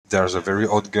there's a very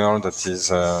odd girl that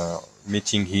is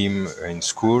meeting him in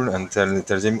school and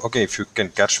tells him, okay, if you can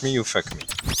catch me, you fuck me.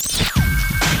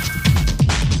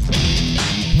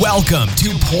 Welcome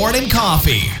to Porn and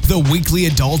Coffee, the weekly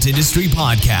adult industry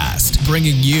podcast,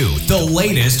 bringing you the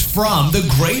latest from the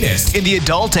greatest in the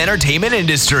adult entertainment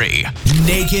industry.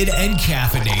 Naked and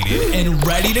caffeinated and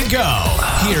ready to go.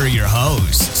 Here are your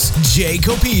hosts, Jay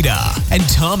Copita and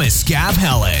Thomas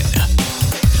Scavhellen.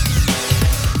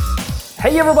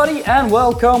 Hey everybody, and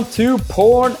welcome to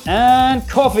Porn and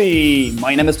Coffee.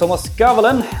 My name is Thomas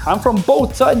Scavhellen. I'm from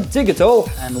Bowtie Digital,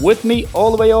 and with me all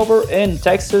the way over in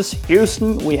Texas,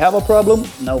 Houston, we have a problem.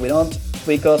 No, we don't,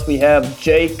 because we have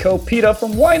Jay Copita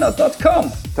from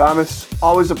whynot.com. Thomas,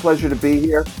 always a pleasure to be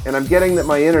here, and I'm getting that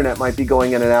my internet might be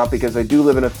going in and out because I do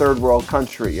live in a third world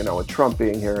country, you know, with Trump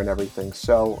being here and everything.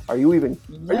 So, are you even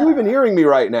hearing me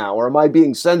right now, or am I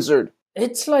being censored?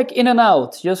 It's like in and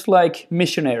out, just like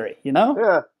missionary, you know?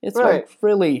 Yeah, it's right. like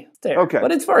really there, okay,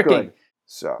 but it's working. Good.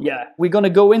 So yeah, we're gonna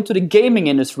go into the gaming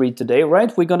industry today,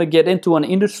 right? We're gonna get into an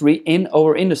industry in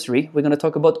our industry. We're gonna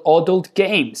talk about adult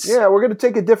games. Yeah, we're gonna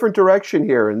take a different direction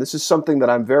here, and this is something that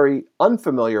I'm very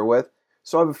unfamiliar with.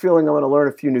 So I have a feeling I'm going to learn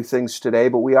a few new things today.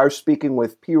 But we are speaking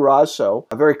with P. Rosso,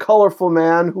 a very colorful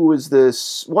man who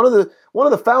is one of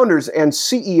the founders and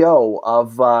CEO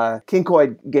of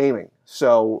Kinkoid Gaming.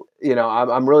 So, you know,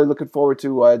 I'm really looking forward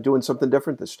to doing something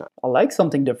different this time. I like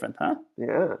something different, huh?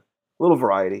 Yeah, a little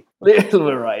variety. Little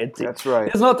variety. That's right.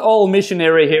 It's not all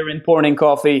missionary here in Porn and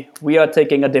Coffee. We are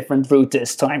taking a different route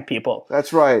this time, people.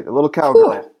 That's right, a little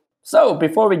cowgirl. So,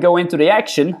 before we go into the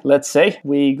action, let's say,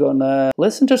 we're gonna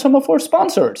listen to some of our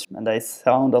sponsors. And they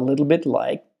sound a little bit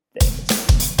like this.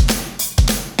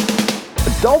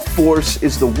 Adult Force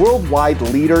is the worldwide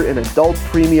leader in adult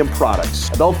premium products.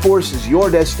 Adult Force is your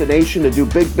destination to do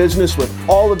big business with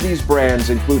all of these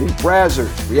brands, including Brazzers,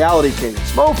 Reality Kings,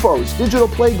 Mofos, Digital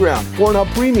Playground, Pornhub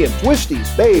Premium,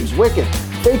 Twisties, Babes, Wicked,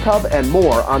 Fake Hub, and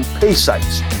more on pay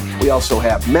sites. We also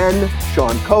have Men,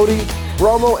 Sean Cody,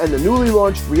 Bromo, and the newly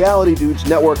launched Reality Dudes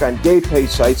Network on gay pay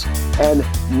sites, and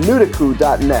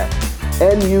Nutaku.net,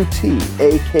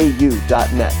 Nutaku.net,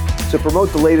 to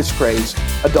promote the latest craze,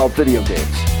 adult video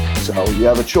games. So you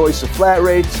have a choice of flat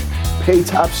rates, pay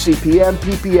top CPM,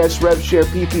 PPS, RevShare,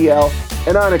 PPL,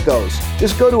 and on it goes.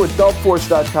 Just go to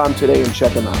adultforce.com today and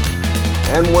check them out.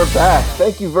 And we're back.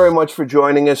 Thank you very much for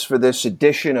joining us for this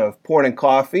edition of Porn and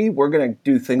Coffee. We're going to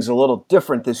do things a little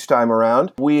different this time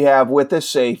around. We have with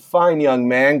us a fine young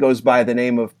man, goes by the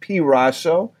name of P.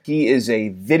 Rosso. He is a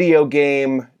video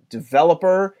game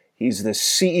developer. He's the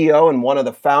CEO and one of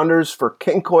the founders for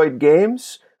Kinkoid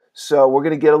Games. So we're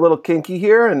going to get a little kinky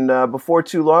here, and before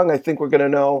too long, I think we're going to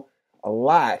know a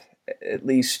lot, at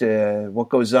least what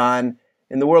goes on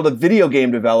in the world of video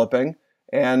game developing.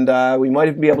 And we might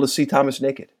even be able to see Thomas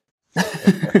naked.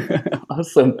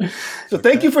 Awesome. So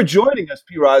thank you for joining us,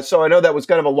 P. Roz. So I know that was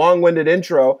kind of a long-winded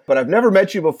intro, but I've never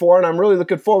met you before, and I'm really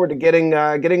looking forward to getting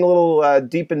a little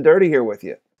deep and dirty here with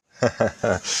you.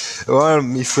 Well,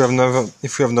 if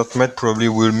we have not met, probably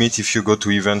we'll meet if you go to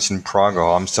events in Prague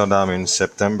or Amsterdam in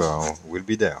September. We'll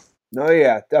be there. Oh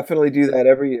yeah, definitely do that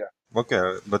every year.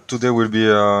 Okay, but today will be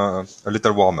a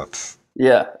little warm-up.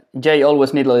 Yeah, Jay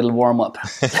always need a little warm-up.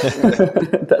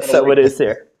 That's how it is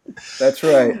here. That's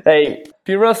right. Hey,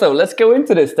 P. Rosso, let's go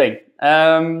into this thing.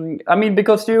 I mean,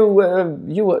 because you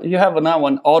have now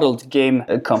an adult game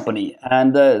company,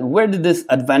 and where did this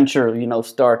adventure,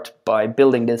 start by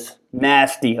building this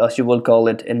nasty, as you will call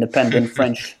it, independent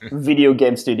French video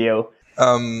game studio?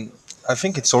 I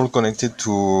think it's all connected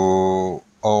to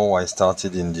how I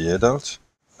started in the adult.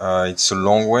 It's a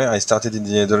long way. I started in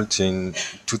the adult in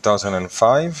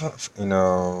 2005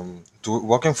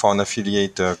 working for an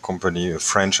affiliate company, a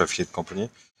French affiliate company.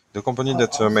 The company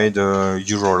that made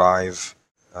Eurolive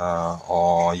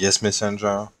or Yes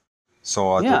Messenger.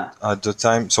 So at the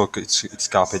time, so it's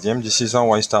Carpe Diem. This is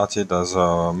how I started as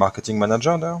a marketing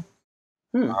manager there.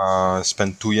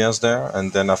 Spent 2 years there,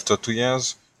 and then after 2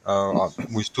 years,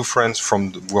 with two friends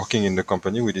from working in the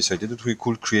company, we decided that we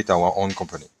could create our own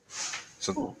company.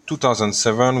 So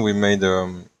 2007, we made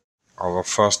our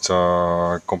first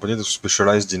company that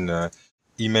specialized in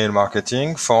email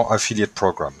marketing for affiliate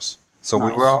programs. So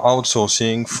we were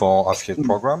outsourcing for affiliate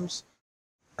programs,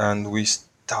 and we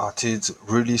started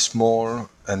really small.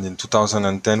 And in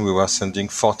 2010, we were sending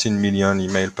 14 million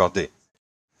email per day.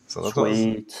 So that was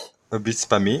a bit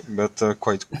spammy, but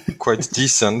quite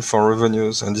decent for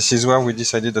revenues. And this is where we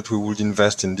decided that we would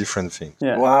invest in different things.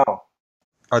 Yeah. Wow.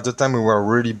 At the time, we were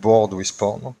really bored with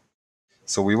porn,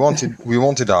 so we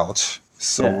wanted out.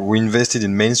 So we invested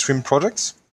in mainstream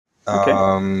projects, Okay.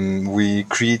 We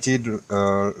created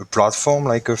a platform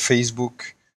like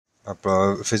Facebook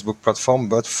platform,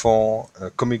 but for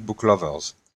comic book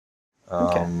lovers,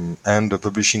 Okay. and a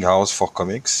publishing house for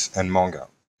comics and manga.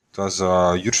 It was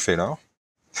a huge failure.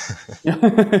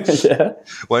 Yeah.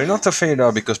 Well, not a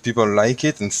failure because people like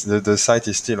it and the site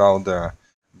is still out there,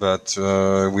 but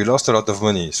we lost a lot of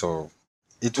money. So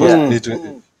it was Yeah.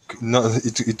 no,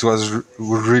 it was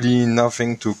really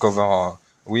nothing to cover.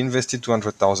 We invested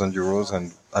 200,000 euros,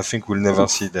 and I think we'll never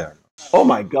see them. Oh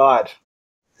my God.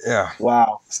 Yeah.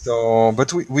 Wow. So,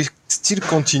 but we still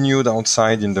continued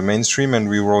outside in the mainstream, and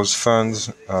we raised funds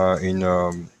in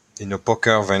a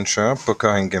poker venture, poker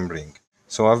and gambling.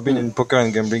 So I've been in poker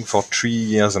and gambling for 3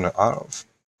 years and a half.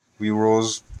 We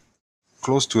rose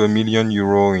close to €1 million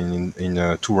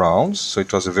in 2 rounds. So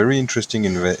it was a very interesting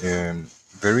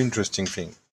very interesting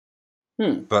thing.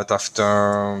 But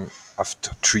after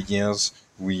 3 years,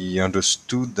 we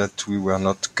understood that we were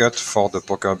not cut for the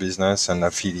poker business and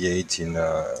affiliation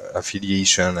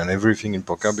and everything in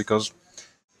poker because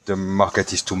the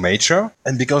market is too mature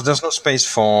and because there's no space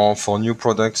for new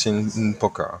products in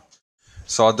poker.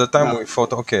 So at the time we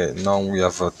thought, okay, now we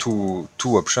have two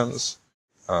options.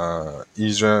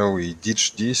 Either we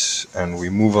ditch this and we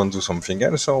move on to something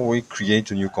else, or we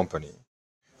create a new company.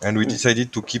 And we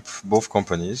decided to keep both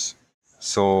companies.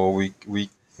 So we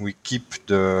keep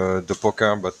the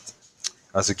poker, but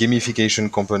as a gamification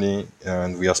company,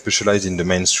 and we are specialized in the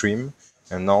mainstream.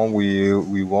 And now we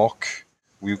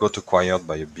got acquired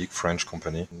by a big French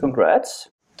company. Congrats.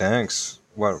 Thanks.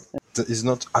 Well, it's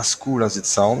not as cool as it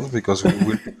sounds because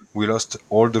we lost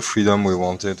all the freedom we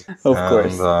wanted. Of And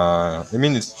course. I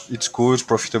mean, it's cool, it's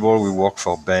profitable. We work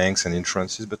for banks and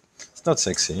insurances, but it's not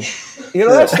sexy. You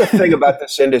know, that's the thing about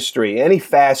this industry, any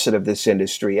facet of this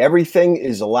industry. Everything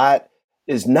is not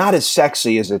as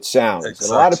sexy as it sounds. And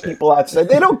a lot of Exactly. people outside,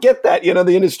 they don't get that,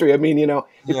 the industry. I mean, if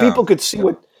Yeah. people could see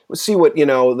what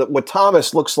what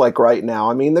Thomas looks like right now.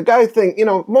 I mean, the guy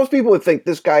most people would think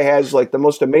this guy has like the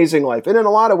most amazing life. And in a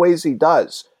lot of ways he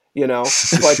does, but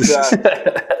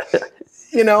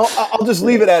I'll just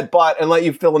leave it at but and let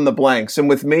you fill in the blanks. And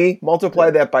with me, multiply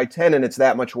that by 10 and it's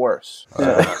that much worse.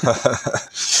 The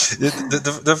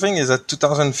thing is that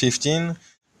 2015,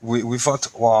 we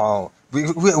thought, wow,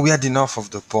 we had enough of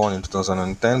the porn in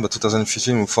 2010, but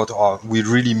 2015 we thought, oh, we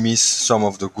really miss some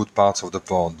of the good parts of the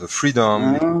porn, the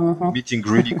freedom, meeting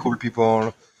really cool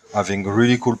people, having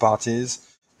really cool parties,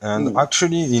 and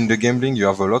actually in the gambling you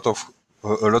have a lot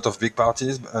of big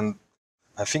parties, and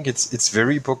I think it's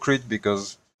very hypocrite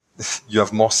because you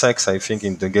have more sex, I think,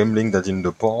 in the gambling than in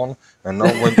the porn. And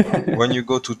now when you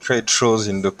go to trade shows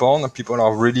in the porn, people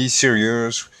are really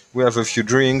serious. We have a few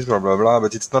drinks, blah, blah, blah,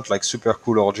 but it's not like super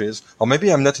cool orgies. Or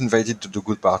maybe I'm not invited to the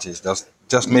good parties. There's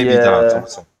just maybe that Yeah.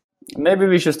 also. Maybe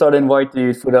we should start inviting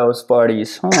you to those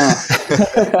parties. Huh?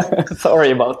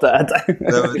 Sorry about that.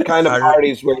 The kind of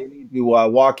parties where you need to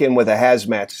walk in with a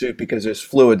hazmat suit because there's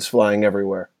fluids flying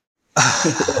everywhere.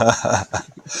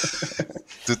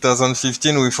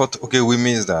 2015, we thought, okay, we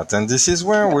missed that. And this is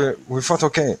where we thought,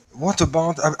 okay, what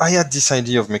about, I had this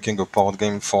idea of making a board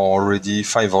game for already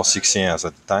 5 or 6 years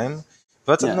at the time,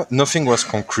 but Yeah. nothing was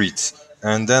concrete.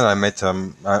 And then I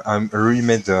really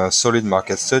made solid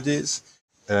market studies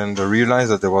and realized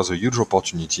that there was a huge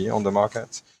opportunity on the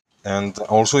market. And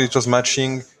also it was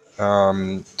matching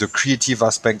the creative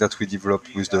aspect that we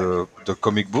developed with the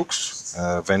comic books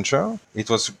venture. It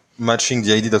was matching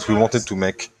the idea that we wanted to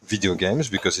make video games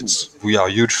because we are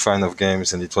a huge fan of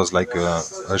games, and it was like a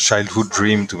childhood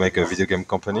dream to make a video game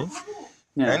company.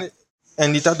 Yeah.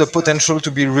 And it had the potential to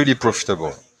be really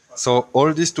profitable. So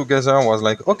all this together was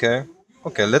like, okay,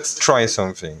 let's try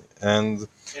something. And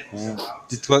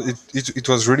it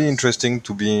was really interesting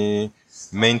to be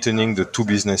maintaining the two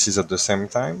businesses at the same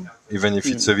time, even if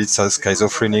it's a bit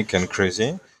schizophrenic and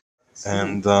crazy.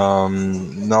 And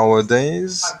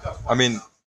nowadays, I mean,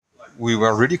 we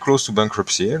were really close to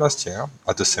bankruptcy last year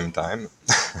at the same time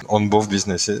on both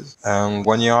businesses. And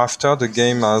 1 year after, the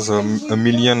game has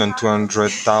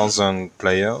 1,200,000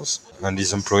 players and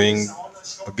is employing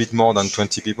a bit more than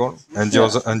 20 people. And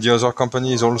the other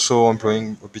company is also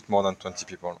employing a bit more than 20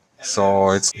 people. So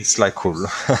it's like cool.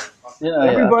 Yeah,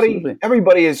 absolutely.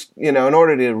 Everybody is, in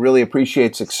order to really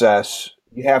appreciate success,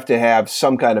 you have to have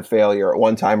some kind of failure at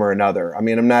one time or another. I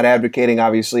mean, I'm not advocating,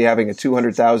 obviously, having a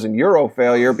 200,000 euro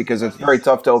failure because it's very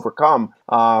tough to overcome.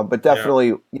 But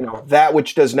definitely, that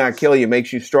which does not kill you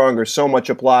makes you stronger. So much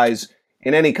applies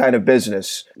in any kind of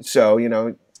business. So,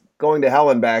 going to hell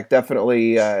and back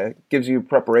definitely gives you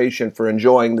preparation for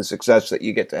enjoying the success that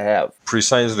you get to have.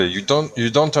 Precisely. You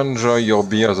don't enjoy your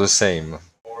beer the same.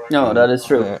 No, that is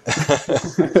true.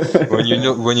 When you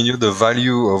know the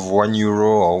value of €1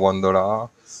 or $1,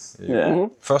 Yeah.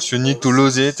 first you need to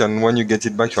lose it, and when you get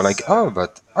it back, you're like, oh,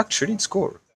 but actually it's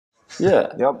cool. Yeah.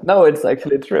 Yep. No, it's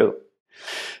actually true.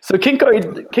 So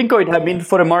Kinkoid have been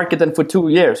for the market and for 2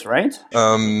 years, right?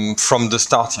 From the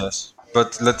start, yes.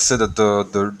 But let's say that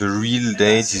the real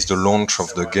date is the launch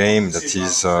of the game. That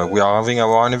is, we are having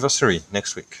our anniversary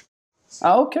next week.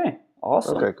 Ah, okay.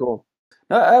 Awesome. Okay, cool.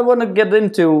 I want to get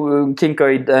into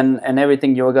Kinkoid and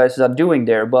everything you guys are doing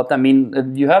there, but I mean,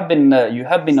 you have been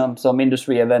on some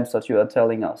industry events that you are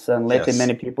telling us, and lately Yes.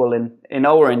 many people in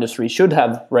our industry should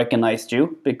have recognized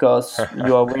you because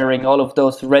you are wearing all of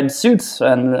those red suits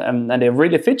and they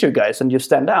really fit you guys and you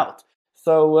stand out.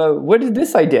 So where did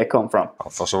this idea come from?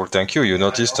 First of all, thank you. You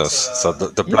noticed us. So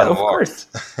the Yeah, plan of worked. course.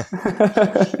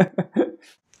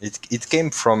 It came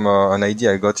from an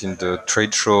idea I got in the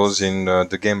trade shows in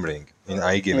the gambling, in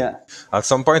iGaming. Yeah. At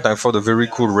some point, I found a very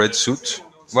cool red suit,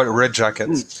 red jacket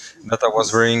that I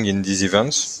was wearing in these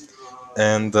events.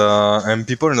 And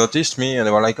people noticed me and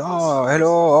they were like, "Oh,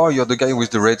 hello! Oh, you're the guy with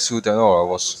the red suit." And I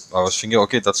was thinking,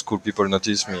 okay, that's cool. People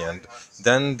noticed me. And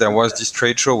then there was this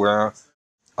trade show where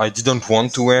I didn't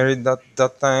want to wear it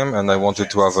that time, and I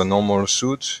wanted to have a normal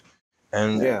suit.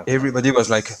 And Yeah. everybody was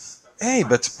like, "Hey,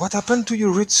 but what happened to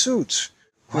your red suit?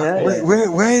 Yeah.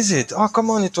 Where is it? Oh, come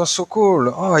on, it was so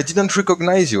cool. Oh, I didn't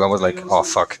recognize you." I was like, "Oh,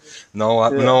 fuck. Yeah.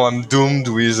 Now I'm doomed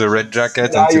with a red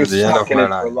jacket Now until you're the end stuck of in my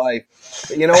it for life." life.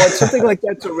 But you know what? Something like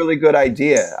that's a really good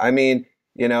idea. I mean,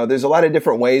 there's a lot of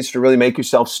different ways to really make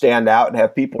yourself stand out and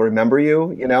have people remember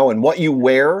you, and what you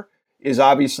wear is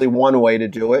obviously one way to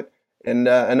do it. And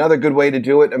another good way to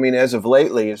do it, I mean, as of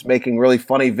lately, is making really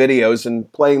funny videos and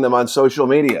playing them on social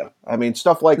media. I mean,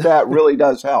 stuff like that really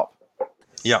does help.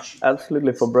 Yeah.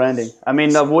 Absolutely, for branding. I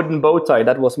mean, a wooden bow tie,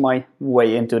 that was my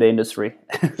way into the industry.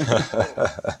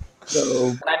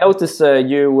 So I noticed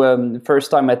you first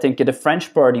time, I think, at the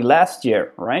French party last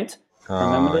year, right?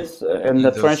 Remember this? And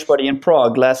the French party in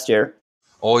Prague last year.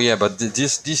 Oh yeah, but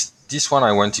this one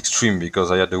I went extreme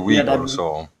because I had a Yeah, wig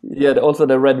also. also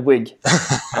the red wig.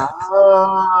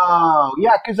 Oh,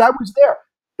 yeah, because I was there.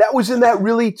 That was in that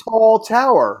really tall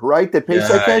tower, right? That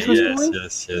Paycheck Cash was doing?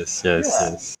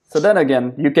 Yes. So then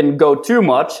again, you can go too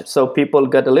much, so people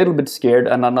get a little bit scared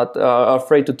and are not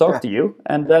afraid to talk to you.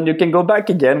 And then you can go back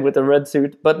again with a red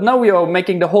suit. But now we are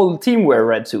making the whole team wear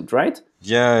red suit, right?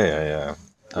 Yeah.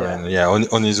 I mean,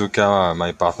 Onizuka,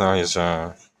 my partner,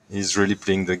 is really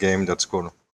playing the game. That's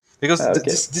cool. Because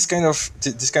Okay. this kind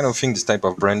of thing, this type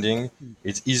of branding,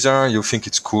 it's either you think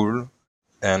it's cool,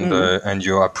 and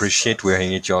you appreciate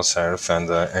wearing it yourself, and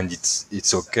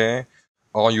it's okay,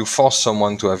 or you force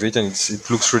someone to have it and it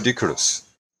looks ridiculous.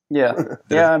 Yeah.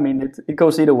 I mean, it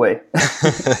goes either way.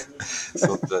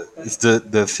 So it's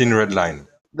the thin red line.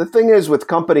 The thing is with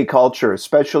company culture,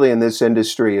 especially in this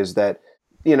industry, is that,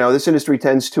 this industry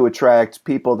tends to attract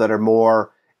people that are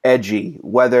more edgy,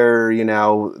 whether,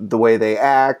 the way they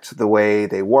act, the way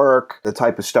they work, the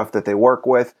type of stuff that they work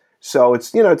with. So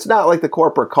it's, it's not like the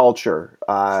corporate culture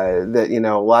that,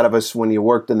 a lot of us, when you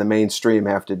worked in the mainstream,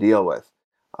 have to deal with.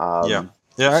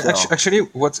 Actually,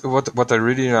 what I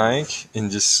really like in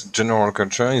this general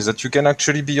culture is that you can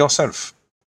actually be yourself.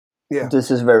 Yeah.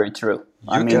 This is very true.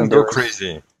 You can go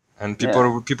crazy, and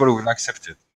people will accept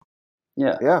it.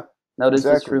 Yeah. No, this is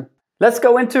exactly. true. Let's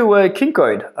go into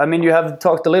Kinkoid. I mean, you have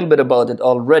talked a little bit about it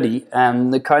already,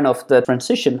 and the kind of the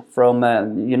transition from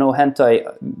hentai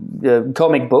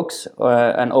comic books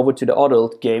and over to the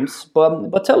adult games.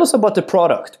 But tell us about the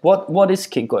product. What is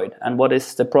Kinkoid, and what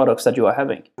is the products that you are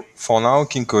having? For now,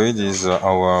 Kinkoid is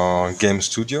our game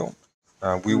studio.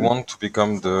 We want to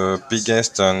become the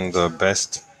biggest and the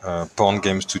best porn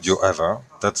game studio ever.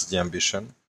 That's the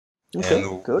ambition. Okay,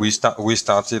 And good. we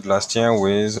started last year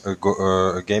with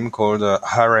a game called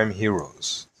Harem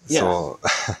Heroes. Yeah. So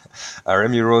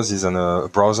Harem Heroes is a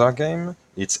browser game.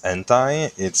 It's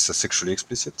hentai. It's sexually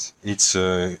explicit. It's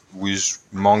with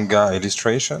manga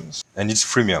illustrations, and it's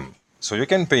freemium. So you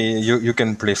can pay. You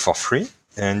can play for free,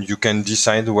 and you can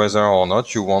decide whether or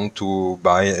not you want to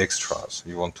buy extras.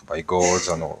 You want to buy golds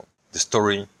and all. The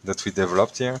story that we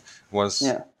developed here was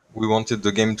we wanted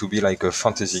the game to be like a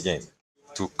fantasy game,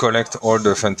 to collect all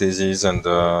the fantasies and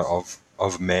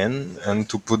of men and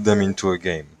to put them into a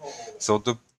game. So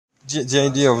the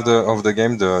idea of the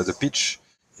game, the pitch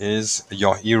is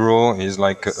your hero is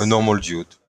like a normal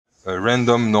dude, a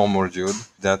random normal dude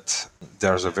that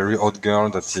there's a very odd girl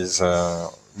that is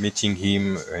meeting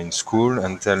him in school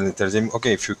and tells him,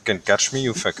 okay, if you can catch me,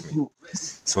 you fuck me.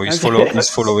 So he's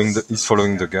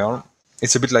following the girl.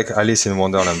 It's a bit like Alice in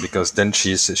Wonderland because then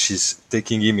she's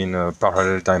taking him in a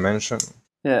parallel dimension.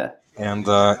 Yeah. And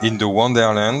in the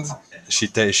Wonderland, she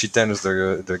tells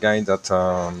the guy that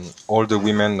all the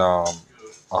women are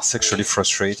sexually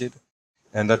frustrated,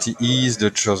 and that he is the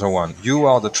chosen one. You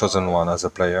are the chosen one as a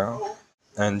player,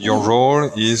 and your role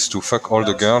is to fuck all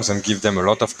the girls and give them a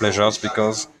lot of pleasures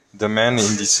because the men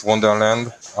in this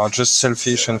Wonderland are just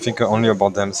selfish and think only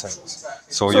about themselves.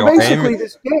 So So your aim, basically,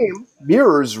 this game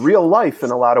mirrors real life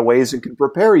in a lot of ways and can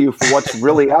prepare you for what's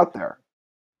really out there.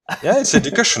 yeah, it's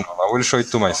educational. I will show it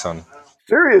to my son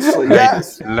Seriously,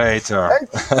 yes. later.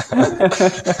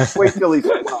 Wait till he's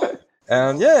 12.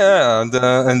 And yeah,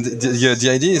 the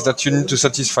idea is that you need to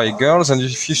satisfy girls, and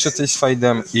if you satisfy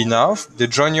them enough, they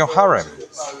join your harem.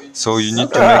 So you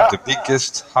need to make the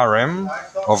biggest harem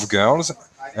of girls,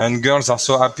 and girls are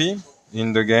so happy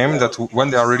in the game that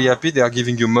when they are really happy, they are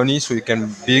giving you money so you can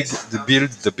build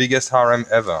the biggest harem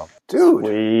ever. Dude,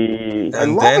 Sweet. I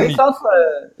And love then It it. sounds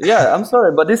like, yeah, I'm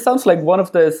sorry, but this sounds like one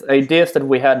of those ideas that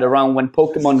we had around when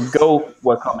Pokemon Go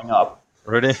were coming up.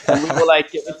 really, And we were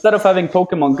like, instead of having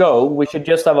Pokemon Go, we should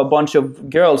just have a bunch of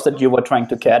girls that you were trying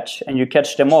to catch, and you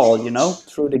catch them all,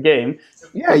 through the game.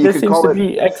 Yeah, But you this could seems call to it. be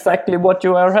exactly what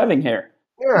you are having here.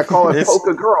 Yeah, call it it's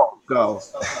Poke Girl Go.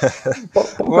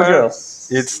 Poker well, Girl.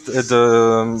 it's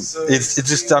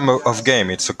this time of game.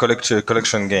 It's a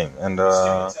collection game, and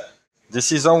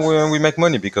this is how we make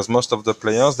money because most of the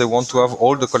players they want to have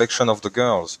all the collection of the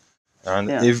girls. And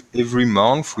Yeah. every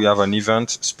month we have an event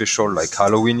special like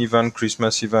Halloween event,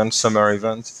 Christmas event, summer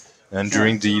event. And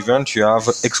during the event you have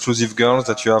exclusive girls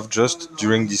that you have just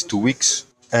during these 2 weeks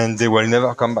and they will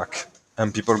never come back.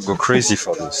 And people go crazy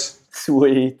for this.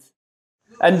 Sweet.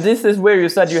 And this is where you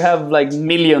said you have like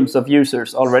millions of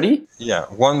users already? Yeah,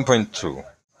 1.2,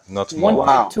 not more.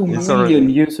 1.2 It's million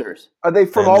already users. Are they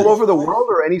from and all over the world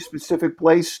or any specific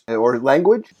place or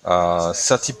language?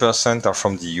 30% are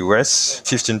from the US,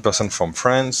 15% from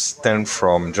France, 10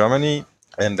 from Germany,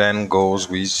 and then goes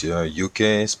with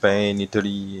UK, Spain,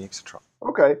 Italy, etc.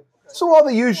 Okay. So all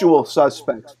the usual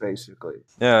suspects, basically.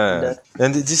 Yeah, That,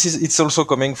 and it's also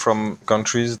coming from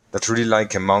countries that really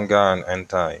like a manga and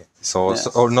hentai. So,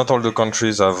 yeah. not all the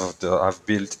countries have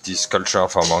built this culture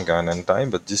for manga and hentai,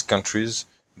 but these countries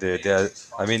they are,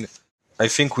 I mean, I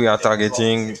think we are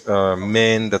targeting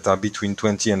men that are between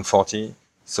 20 and 40.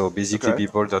 So basically, Okay.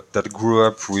 people that grew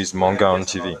up with manga on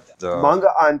TV.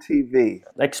 Manga on TV.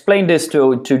 Explain this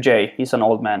to Jay. He's an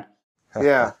old man.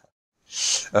 Yeah.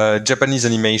 Japanese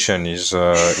animation is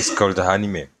called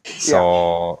anime.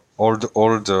 So all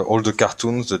the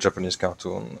cartoons, the Japanese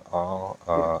cartoon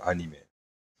are anime.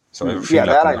 So everything Yeah,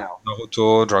 like that I know.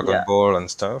 Naruto, Dragon Yeah. Ball, and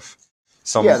stuff.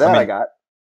 Yeah, that I I mean, got.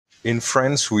 in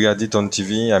France we had it on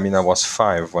TV. I mean, I was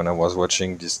 5 when I was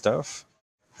watching this stuff.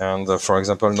 And for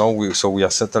example, now we are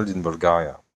settled in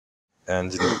Bulgaria, and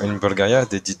in Bulgaria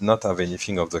they did not have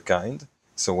anything of the kind.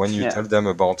 So when you Yeah. tell them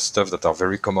about stuff that are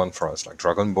very common for us, like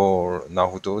Dragon Ball,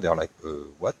 Naruto, they are like,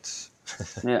 what?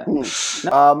 Yeah.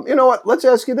 You know what? Let's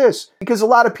ask you this. Because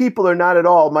a lot of people are not at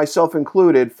all, myself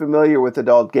included, familiar with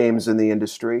adult games in the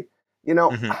industry.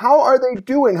 How are they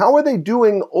doing? How are they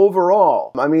doing overall?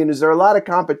 I mean, is there a lot of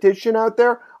competition out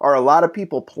there? Are a lot of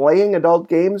people playing adult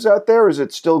games out there? Is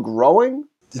it still growing?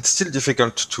 It's still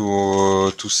difficult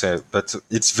to say, but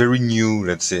it's very new.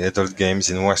 Let's say adult games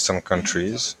in Western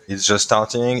countries. It's just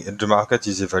starting. The market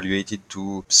is evaluated to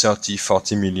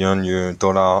 30-40 million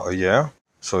dollar a year.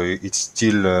 So it's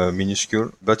still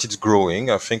minuscule, but it's growing.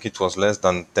 I think it was less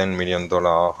than $10 million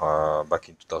back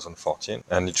in 2014,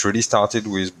 and it really started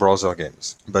with browser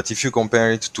games. But if you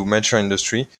compare it to major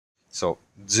industry, so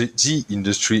the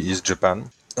industry is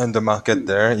Japan. And the market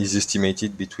there is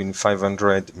estimated between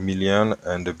 500 million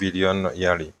and a billion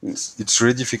yearly. It's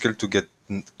really difficult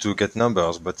to get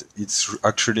numbers, but it's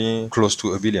actually close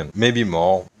to a billion, maybe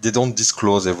more. They don't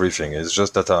disclose everything. It's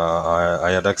just that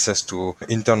I had access to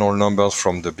internal numbers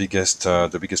from the biggest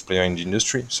player in the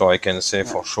industry, so I can say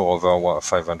for sure over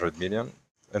 500 million.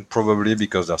 And probably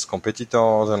because there's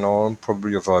competitors and all,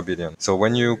 probably over a billion. So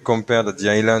when you compare that the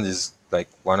island is like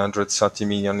 130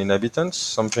 million inhabitants,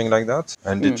 something like that,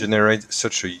 and they generate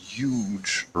such a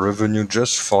huge revenue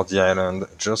just for the island,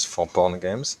 just for porn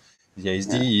games, the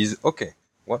idea is, okay,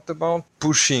 what about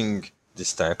pushing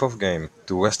this type of game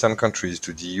to Western countries,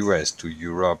 to the US, to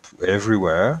Europe,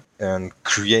 everywhere, and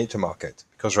create a market?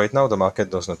 Because right now the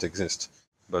market does not exist.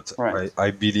 But Right.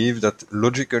 I believe that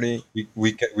logically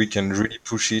we can really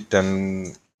push it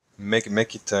and make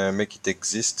it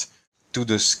exist to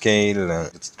the scale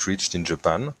that it reached in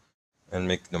Japan and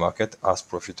make the market as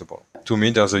profitable. To me,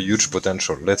 there's a huge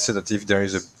potential. Let's say that if there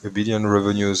is a billion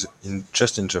revenues in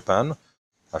just in Japan,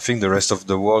 I think the rest of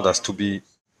the world has to be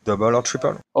double or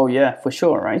triple. Oh yeah, for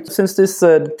sure, right? Since this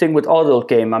thing with adult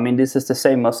game, I mean, this is the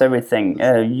same as everything.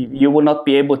 You will not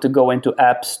be able to go into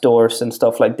app stores and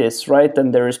stuff like this, right?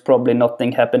 And there is probably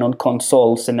nothing happen on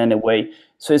consoles in any way.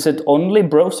 So is it only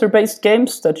browser-based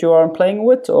games that you are playing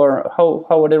with, or how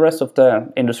are the rest of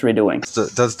the industry doing?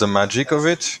 That's the magic of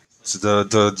it. So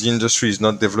the industry is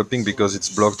not developing because it's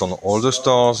blocked on all the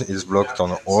stores, it's blocked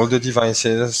on all the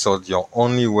devices. So your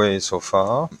only way so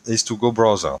far is to go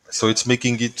browser. So it's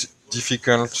making it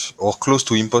difficult or close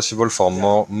to impossible for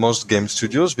most game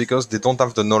studios because they don't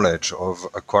have the knowledge of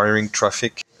acquiring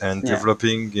traffic and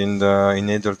developing in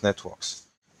adult networks.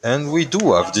 And we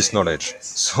do have this knowledge.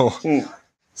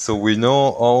 So we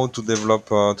know how to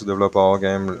develop our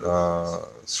game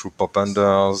through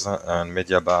pop-unders and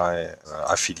media buy,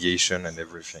 affiliation and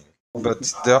everything.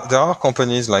 But there are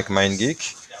companies like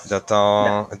MindGeek that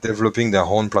are developing their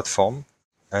own platform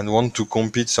and want to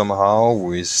compete somehow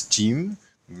with Steam,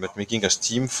 but making a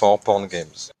Steam for porn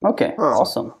games. Okay,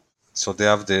 awesome. So they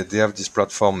have this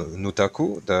platform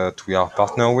Nutaku that we are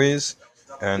partner with,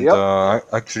 and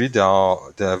actually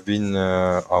they have been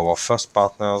our first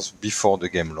partners before the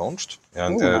game launched,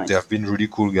 and Nice. they have been really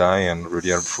cool guy and really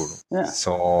helpful. Yeah.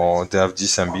 So they have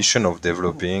this ambition of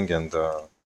developing, and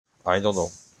I don't know.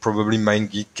 Probably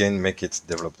MindGeek can make it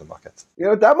develop the market.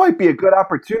 That might be a good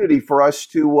opportunity for us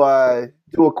to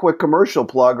do a quick commercial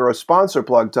plug or a sponsor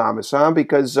plug, Thomas, huh?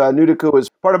 Because Nutaku is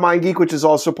part of MindGeek, which is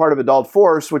also part of Adult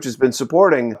Force, which has been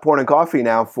supporting Porn and Coffee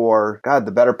now for,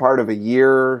 the better part of a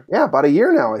year. Yeah, about a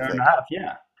year now, I think. Year and a half,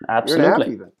 yeah. Absolutely. Year and a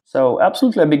half even. So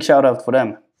absolutely a big shout out for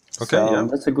them. Okay, so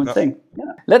that's a good thing.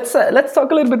 Yeah. Let's talk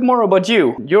a little bit more about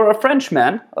you. You're a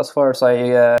Frenchman, as far as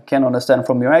I can understand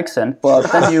from your accent.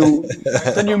 But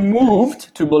then you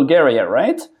moved to Bulgaria,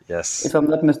 right? Yes. If I'm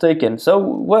not mistaken. So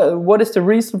what is the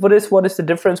reason for this? What is the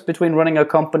difference between running a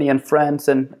company in France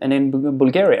and in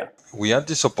Bulgaria? We had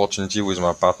this opportunity with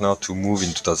my partner to move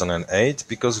in 2008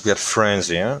 because we had friends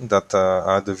here that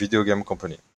had a video game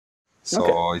company.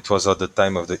 So it was at the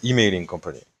time of the emailing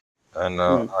company. And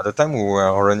at the time, we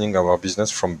were running our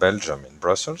business from Belgium in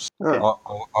Brussels.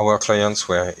 Our clients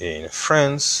were in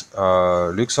France,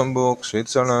 Luxembourg,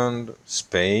 Switzerland,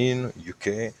 Spain,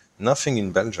 UK, nothing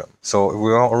in Belgium. So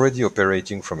we were already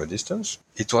operating from a distance.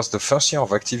 It was the first year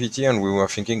of activity, and we were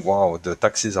thinking, wow, the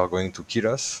taxes are going to kill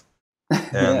us.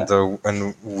 And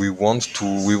we want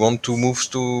to move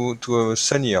to a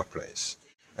sunnier place.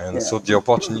 And so the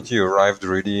opportunity arrived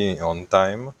really on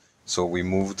time. So we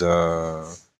moved.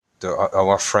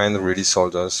 Our friend really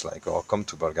sold us like, oh, come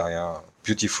to Bulgaria.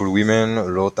 Beautiful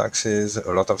women, low taxes,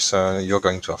 a lot of sun. You're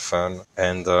going to have fun.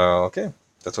 And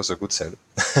that was a good sale.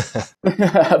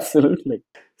 Absolutely.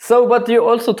 So, but you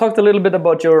also talked a little bit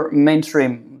about your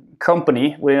mainstream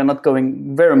company. We are not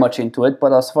going very much into it,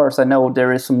 but as far as I know,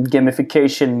 there is some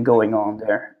gamification going on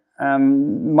there.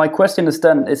 My question is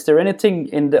then, is there anything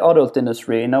in the adult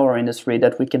industry, in our industry,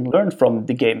 that we can learn from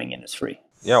the gaming industry?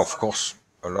 Yeah, of course.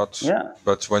 A lot. Yeah.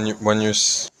 But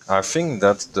I think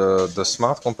that the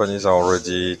smart companies are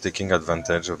already taking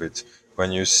advantage of it.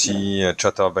 When you see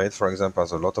Chatterbait, for example,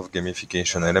 has a lot of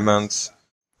gamification elements.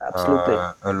 Absolutely.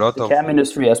 The cam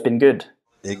industry has been good.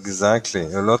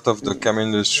 Exactly. A lot of the cam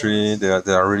industry, they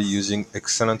are really using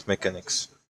excellent mechanics.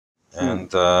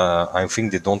 And I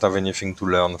think they don't have anything to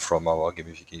learn from our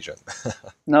gamification.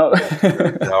 No.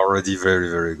 They're already very,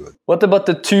 very good. What about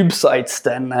the tube sites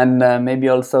then? And maybe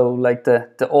also like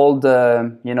the old,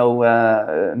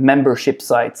 membership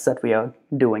sites that we are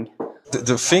doing?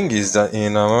 The thing is that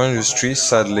in our industry,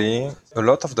 sadly, a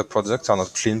lot of the products are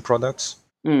not clean products.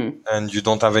 And you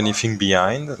don't have anything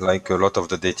behind, like a lot of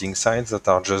the dating sites that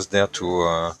are just there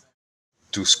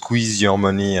to squeeze your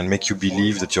money and make you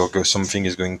believe that something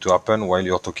is going to happen while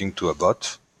you're talking to a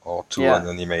bot or to an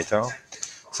animator.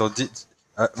 So,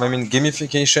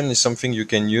 gamification is something you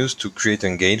can use to create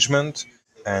engagement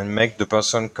and make the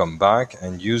person come back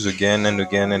and use again and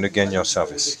again and again your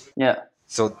service. Yeah.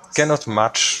 So, cannot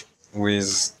match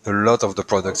with a lot of the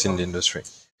products in the industry.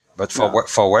 But for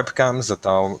webcams that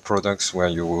are products where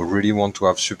you really want to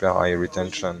have super high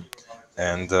retention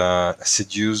and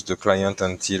seduce the client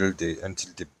until they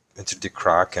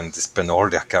crack and they spend all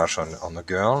their cash on a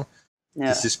girl,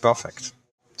 this is perfect.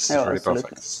 This is really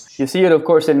perfect. You see it, of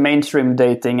course, in mainstream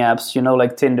dating apps,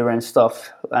 like Tinder and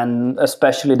stuff, and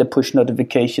especially the push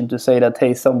notification to say that,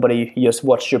 hey, somebody just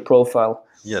watched your profile.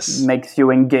 Yes. Makes you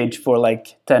engage for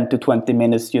like 10 to 20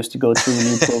 minutes just to go through a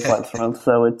new profile.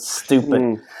 So it's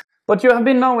stupid. But you have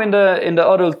been now in the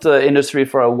adult industry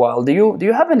for a while. Do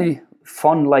you have any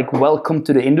fun, like, welcome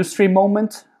to the industry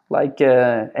moment? Like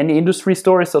any industry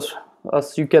stories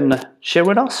as you can share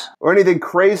with us? Or anything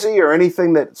crazy or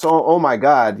anything that's, oh my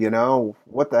God,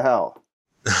 what the hell?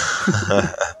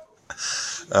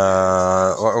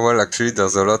 Well, actually,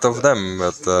 there's a lot of them,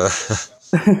 but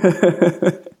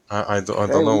I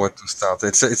don't know where to start.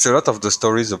 It's a lot of the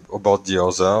stories about the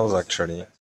others, actually.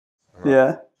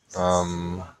 Yeah.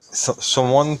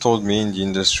 Someone told me in the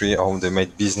industry how they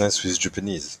made business with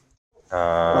Japanese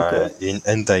in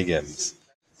hentai games.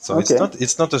 So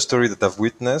it's not a story that I've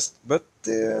witnessed, but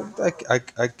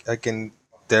I can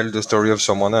tell the story of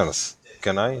someone else.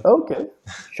 Can I? Okay.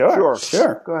 Sure.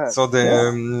 Go ahead.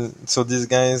 So these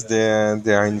guys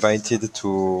they are invited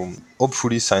to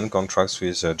hopefully sign contracts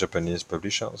with Japanese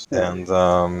publishers, and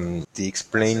they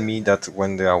explain me that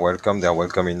when they are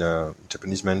welcome in a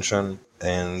Japanese mansion,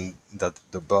 and that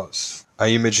the boss, I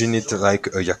imagine it like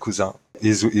a yakuza,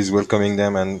 is welcoming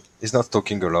them, and he's not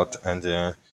talking a lot, and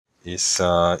his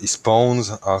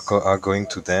pawns are going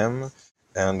to them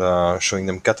and showing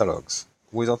them catalogs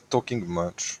without talking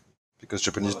much, because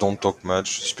Japanese don't talk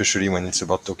much, especially when it's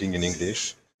about talking in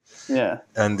English. Yeah.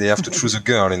 And they have to choose a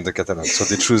girl in the catalog, so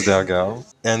they choose their girl.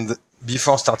 And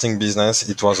before starting business,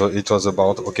 it was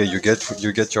about, okay, you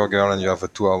get your girl, and you have a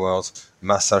 2 hours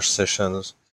massage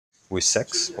sessions with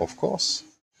sex, of course.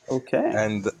 Okay.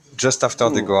 And just after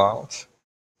they go out,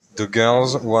 the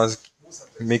girls was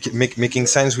making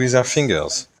signs with their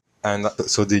fingers, and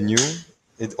so they knew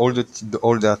it.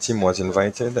 All their team was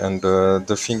invited, and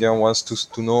the finger was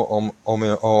to know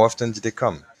how often did they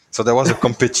come. So there was a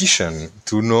competition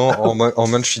to know how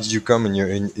much did you come in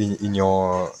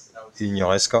your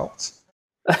escort.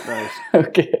 Nice.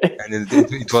 Okay. And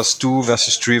it was 2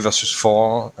 versus 3 versus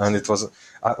 4, and it was.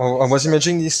 I was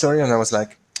imagining this story, and I was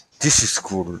like, "This is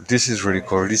cool. This is really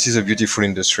cool. This is a beautiful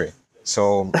industry."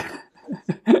 So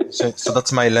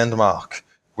that's my landmark.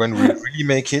 When we really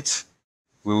make it,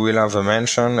 we will have a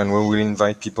mansion, and we will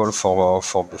invite people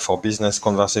for business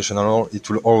conversation and all. It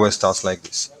will always start like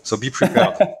this. So be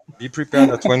prepared. Be prepared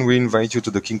that when we invite you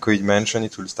to the Kinkoid mansion,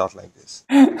 it will start like this.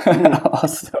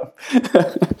 Awesome.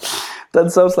 That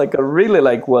sounds like a really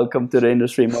welcome to the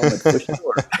industry moment for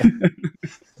sure.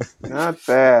 Not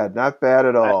bad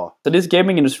at all. So this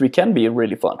gaming industry can be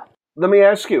really fun. Let me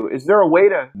ask you, is there a way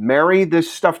to marry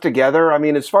this stuff together? I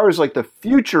mean, as far as the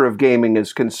future of gaming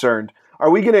is concerned, are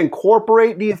we going to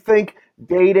incorporate, do you think,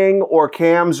 dating or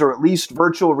cams or at least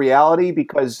virtual reality?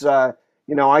 Because, I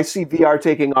see VR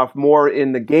taking off more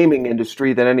in the gaming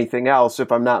industry than anything else,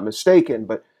 if I'm not mistaken.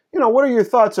 But, what are your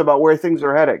thoughts about where things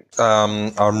are heading?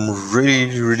 I'm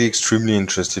really, really extremely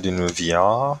interested in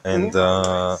VR, and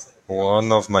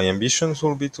one of my ambitions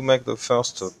will be to make the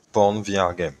first porn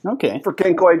VR game. Okay. For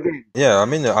Kinkoid Games. Yeah, I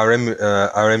mean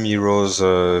RM Heroes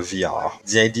VR.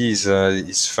 The idea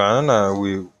is fun.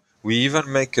 We even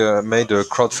made a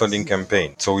crowdfunding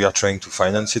campaign. So we are trying to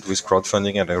finance it with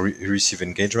crowdfunding and receive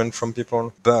engagement from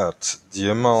people. But the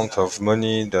amount of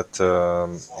money that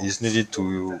is needed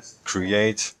to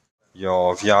create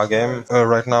your VR game,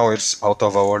 right now it's out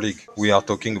of our league. We are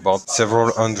talking about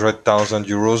several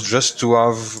 €100,000 just to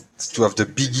have the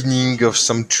beginning of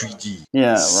some 3D.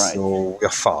 Yeah, right. So we're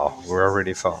far. We're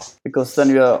really far. Because then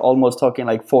you're almost talking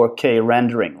 4K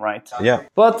rendering, right? Yeah.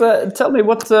 But tell me,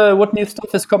 what new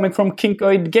stuff is coming from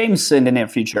Kinkoid Games in the near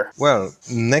future? Well,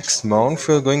 next month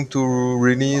we're going to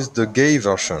release the gay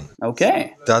version.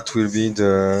 Okay. That will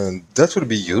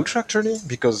be huge, actually,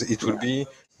 because it will be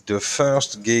the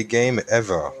first gay game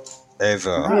ever.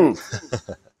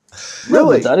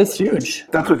 Really? That is huge.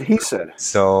 That's what he said.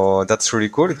 So that's really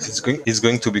cool. It's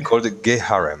going to be called a gay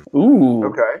harem. Ooh.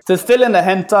 Okay. So still in the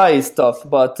hentai stuff,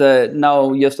 but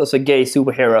now just as a gay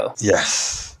superhero.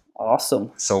 Yes.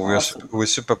 Awesome. So we're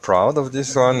super proud of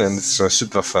this one, and it's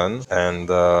super fun. And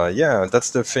that's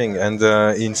the thing. And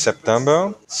in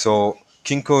September, so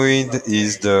Kinkoid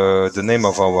is the name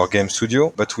of our game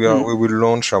studio, but we will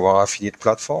launch our affiliate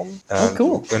platform, and,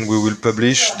 cool. and we will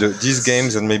publish these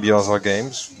games and maybe other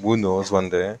games, who knows, one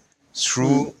day,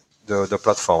 through the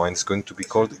platform, and it's going to be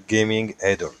called Gaming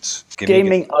Adults.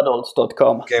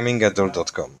 Gamingadults.com.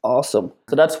 Gamingadult.com. Awesome.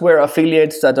 So that's where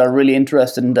affiliates that are really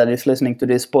interested in that is listening to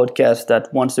this podcast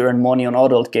that wants to earn money on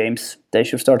adult games, they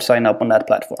should start signing up on that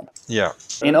platform. Yeah.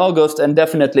 In August and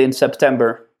definitely in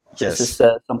September. Yes. This is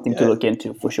something to look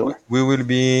into for sure. We will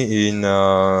be in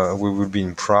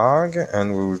Prague,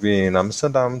 and we will be in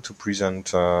Amsterdam to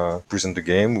present the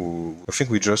game. I think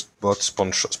we just bought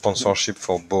sponsorship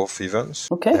for both events.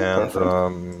 Okay, and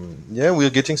we're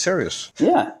getting serious.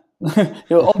 Yeah,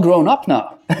 you're all grown up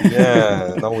now.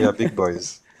 Yeah, now we are big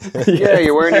boys. Yeah,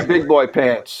 you're wearing your big boy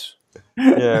pants.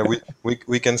 Yeah,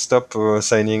 we can stop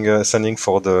signing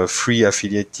for the free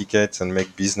affiliate tickets and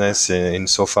make business in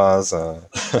sofas.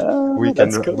 That's We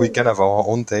cool. can have our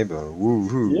own table.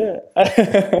 Woohoo! Yeah.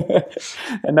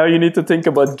 And now you need to think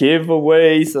about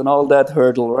giveaways and all that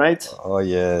hurdle, right? Oh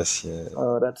yes, yeah.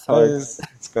 Oh, that's hard.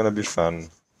 It's gonna be fun.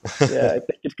 Yeah, I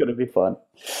think it's gonna be fun.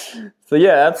 So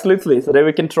yeah, absolutely. So then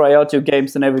we can try out your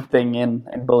games and everything in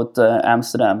both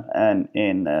Amsterdam and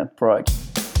in Prague.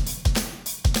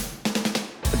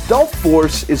 Adult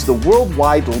Force is the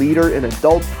worldwide leader in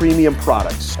adult premium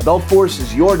products. Adult Force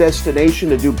is your destination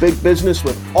to do big business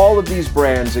with all of these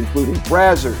brands, including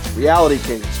Brazzers, Reality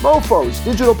Kings, Mofos,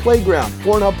 Digital Playground,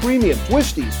 Pornhub Premium,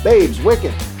 Twisties, Babes,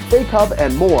 Wicked, Fake Hub,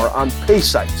 and more on pay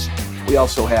sites. We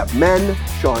also have Men,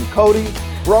 Sean Cody,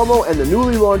 Bromo, and the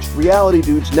newly launched Reality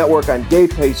Dudes Network on gay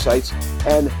pay sites,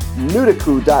 and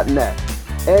Nutaku.net,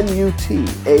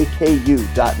 Nutaku.net,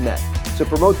 to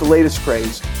promote the latest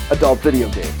craze, adult video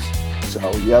games.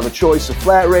 So you have a choice of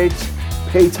flat rates,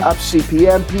 pay top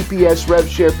CPM, PPS,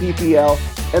 RevShare, PPL,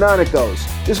 and on it goes.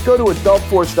 Just go to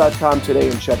adultforce.com today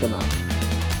and check them out.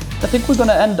 I think we're going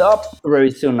to end up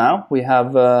very soon now. We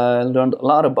have learned a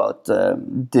lot about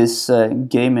this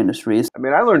game industry. I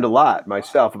mean, I learned a lot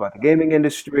myself about the gaming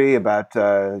industry, about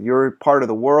your part of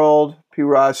the world, P.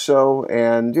 Rosso,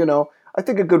 and, I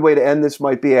think a good way to end this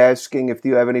might be asking if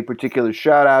you have any particular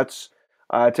shout-outs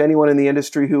to anyone in the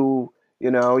industry who,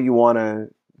 you want to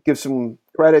give some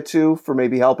credit to for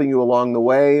maybe helping you along the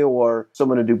way, or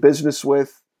someone to do business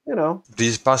with.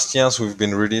 These past years, we've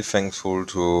been really thankful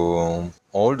to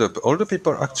all the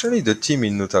people. Actually, the team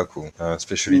in Nutaku,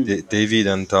 especially David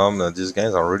and Tom. These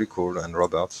guys are really cool, and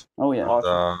Robert. Oh yeah,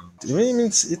 Awesome. I mean,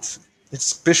 it's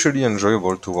especially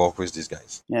enjoyable to work with these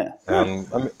guys. yeah.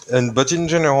 But in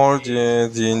general,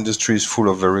 the industry is full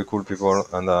of very cool people,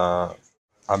 and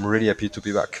I'm really happy to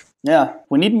be back. Yeah,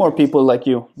 we need more people like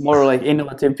you, more like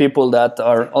innovative people that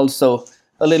are also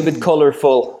a little bit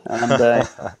colorful and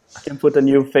can put a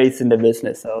new face in the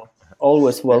business. So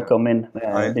always welcome in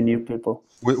the new people.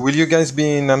 Will you guys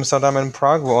be in Amsterdam and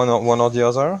Prague, one or the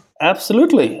other?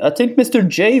 Absolutely. I think Mr.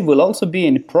 J will also be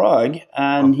in Prague,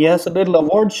 and he has a little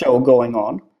award show going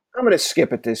on. I'm going to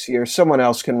skip it this year. Someone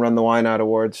else can run the Wine Out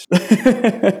Awards.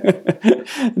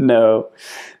 No,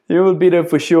 you will be there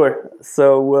for sure.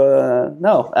 So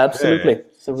no, absolutely. Yeah.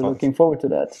 So we're looking forward to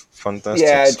that. Fantastic.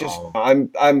 Yeah,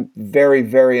 I'm very,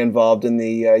 very involved in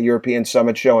the European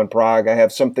Summit show in Prague. I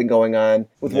have something going on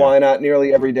with Wine Out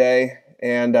nearly every day.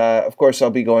 And, of course,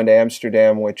 I'll be going to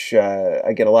Amsterdam, which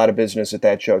I get a lot of business at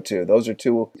that show, too. Those are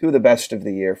two of the best of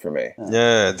the year for me.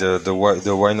 Yeah,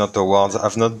 the Why Not Awards.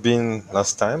 I've not been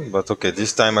last time, but okay,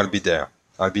 this time I'll be there.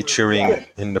 I'll be cheering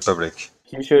in the public.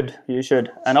 You should.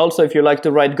 And also, if you like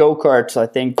to ride go-karts, I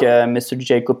think Mr.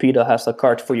 Jacob Pita has a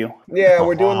kart for you. Yeah,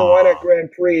 we're doing the Wine Out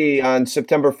Grand Prix on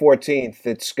September 14th.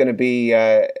 It's going to be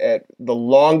at the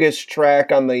longest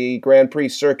track on the Grand Prix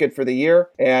circuit for the year.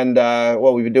 And,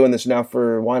 we've been doing this now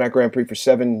for Wine Out Grand Prix for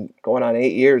going on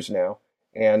 8 years now.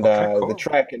 And cool. The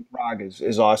track in Prague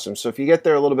is awesome. So if you get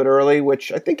there a little bit early,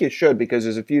 which I think you should because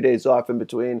there's a few days off in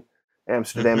between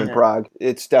Amsterdam and Prague,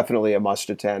 it's definitely a must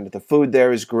attend. The food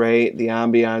there is great, the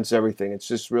ambiance, everything. It's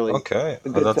just really a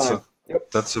good time.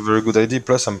 That's a very good idea.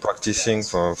 Plus, I'm practicing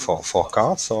for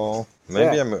cards, so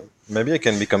maybe I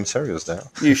can become serious there.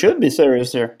 You should be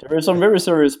serious there. There are some very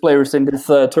serious players in this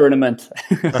tournament.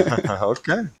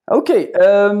 Okay.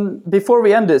 Before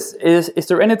we end this, is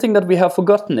there anything that we have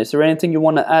forgotten? Is there anything you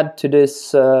want to add to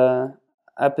this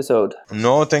episode?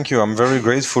 No, thank you. I'm very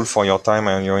grateful for your time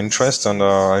and your interest, and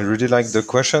I really liked the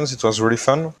questions. It was really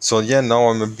fun. So now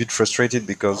I'm a bit frustrated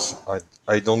because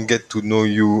I don't get to know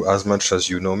you as much as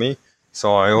you know me.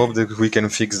 So I hope that we can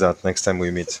fix that next time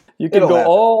we meet. You can go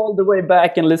all the way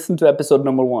back and listen to episode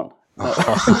number 1.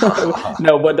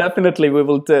 No, but definitely we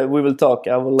will talk.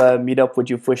 I will meet up with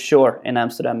you for sure in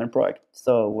Amsterdam and Prague.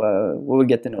 So we will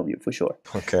get to know you for sure.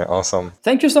 Okay, awesome.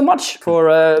 Thank you so much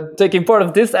for taking part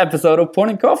of this episode of Porn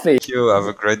and Coffee. Thank you. Have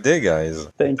a great day, guys.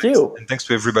 Thank you. And thanks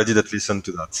to everybody that listened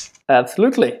to that.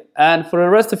 Absolutely. And for the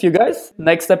rest of you guys,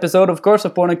 next episode, of course,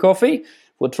 of Porn and Coffee.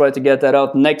 We'll try to get that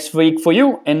out next week for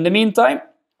you. In the meantime,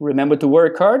 remember to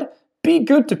work hard, be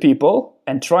good to people,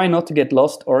 and try not to get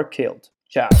lost or killed.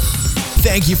 Ciao.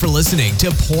 Thank you for listening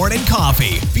to Porn and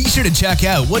Coffee. Be sure to check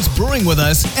out what's brewing with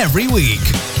us every week.